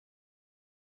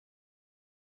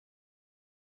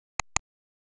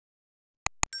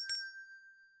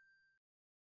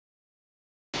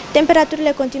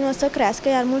Temperaturile continuă să crească,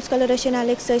 iar mulți călărășeni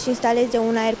aleg să-și instaleze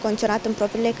un aer condiționat în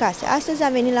propriile case. Astăzi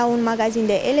am venit la un magazin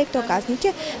de electrocasnice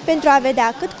pentru a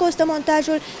vedea cât costă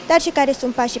montajul, dar și care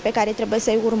sunt pașii pe care trebuie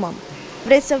să-i urmăm.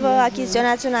 Vreți să vă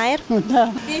achiziționați un aer?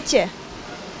 Da. De ce?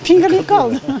 Fiindcă e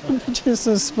cald. Ce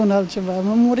să spun altceva?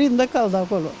 Mă murim de cald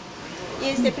acolo.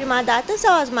 Este prima dată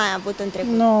sau ați mai avut în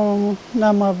trecut? Nu,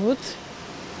 n-am avut.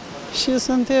 Și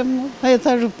suntem la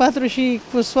etajul 4 și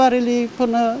cu soarele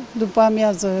până după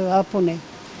amiază apune.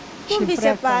 Cum vi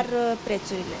se par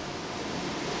prețurile?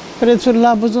 Prețurile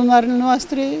la buzunarele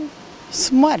noastre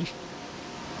sunt mari.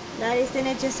 Dar este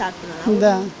necesar până la urmă.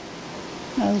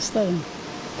 Da, asta e.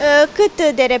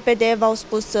 Cât de repede v-au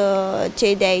spus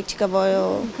cei de aici că vă...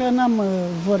 Că n-am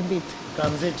vorbit.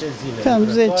 Cam 10 zile. Cam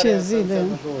 10 zile. 2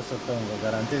 săptămâni, vă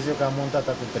garantez eu că am montat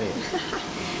cu 3.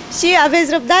 Și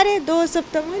aveți răbdare? 2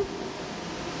 săptămâni?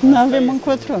 Nu avem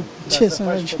încotro. Ce să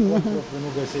facem? Nu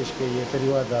găsești că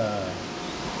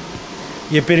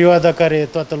e perioada care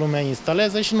toată lumea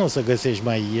instalează și nu o să găsești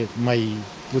mai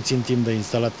puțin timp de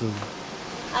instalat.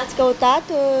 Ați căutat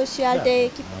și alte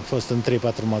echipe? Am fost în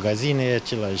 3-4 magazine,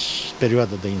 același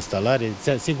perioadă de instalare. Ți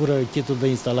asigură kitul de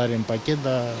instalare în pachet,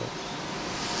 dar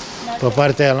pe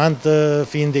partea aia,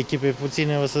 fiind echipe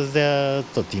puține, o să-ți dea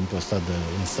tot timpul ăsta de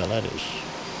instalare.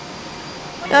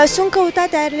 Sunt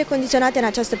căutate aerele condiționate în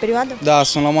această perioadă? Da,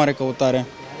 sunt la mare căutare.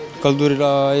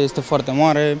 Căldura este foarte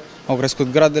mare, au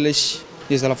crescut gradele și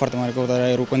este la foarte mare căutare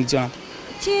aerul condiționat.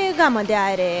 Ce gamă de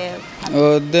aere?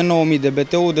 De 9.000 de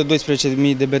BTU, de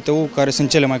 12.000 de BTU, care sunt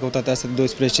cele mai căutate astea,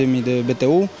 de 12.000 de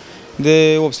BTU,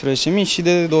 de 18.000 și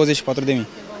de 24.000.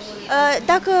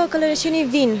 Dacă călărășenii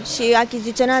vin și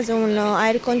achiziționează un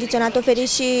aer condiționat,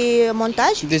 oferiți și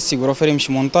montaj? Desigur, oferim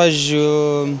și montaj.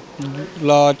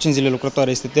 La 5 zile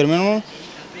lucrătoare este termenul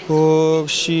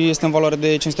și este în valoare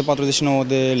de 549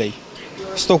 de lei.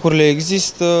 Stocurile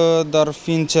există, dar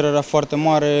fiind cererea foarte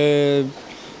mare,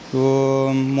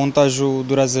 montajul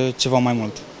durează ceva mai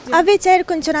mult. Aveți aer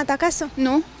condiționat acasă?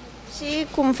 Nu. Și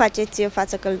cum faceți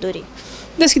față căldurii?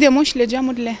 Deschidem ușile,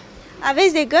 geamurile.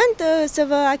 Aveți de gând să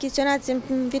vă achiziționați în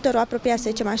viitorul apropiat, să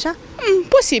zicem așa?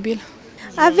 Posibil.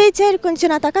 Aveți aer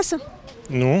condiționat acasă?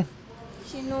 Nu.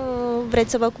 Și nu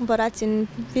vreți să vă cumpărați în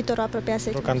viitorul apropiat, să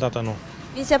zicem așa? Deocamdată nu.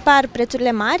 Vi se par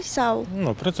prețurile mari sau? Nu,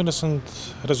 prețurile sunt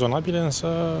rezonabile,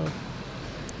 însă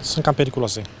sunt cam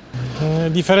periculoase.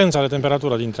 Diferența de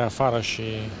temperatură dintre afară și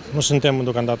nu suntem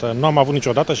deocamdată, nu am avut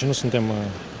niciodată și nu suntem,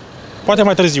 poate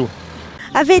mai târziu.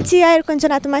 Aveți aer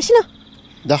condiționat în mașină?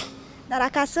 Da. Dar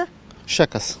acasă? Și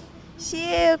acasă. Și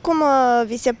cum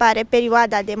vi se pare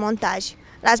perioada de montaj?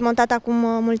 L-ați montat acum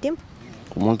mult timp?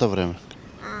 Cu multă vreme.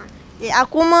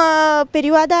 Acum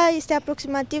perioada este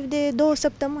aproximativ de 2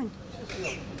 săptămâni.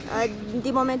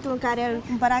 Din momentul în care îl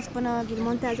cumpărați până vi-l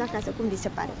montează acasă, cum vi se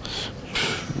pare?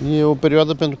 E o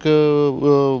perioadă pentru că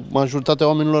majoritatea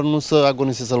oamenilor nu se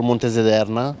agonisesc să-l monteze de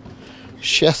iarna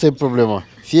și asta e problema.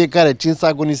 Fiecare cine se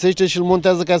agonisește și îl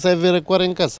montează ca să aibă răcoare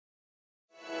în casă.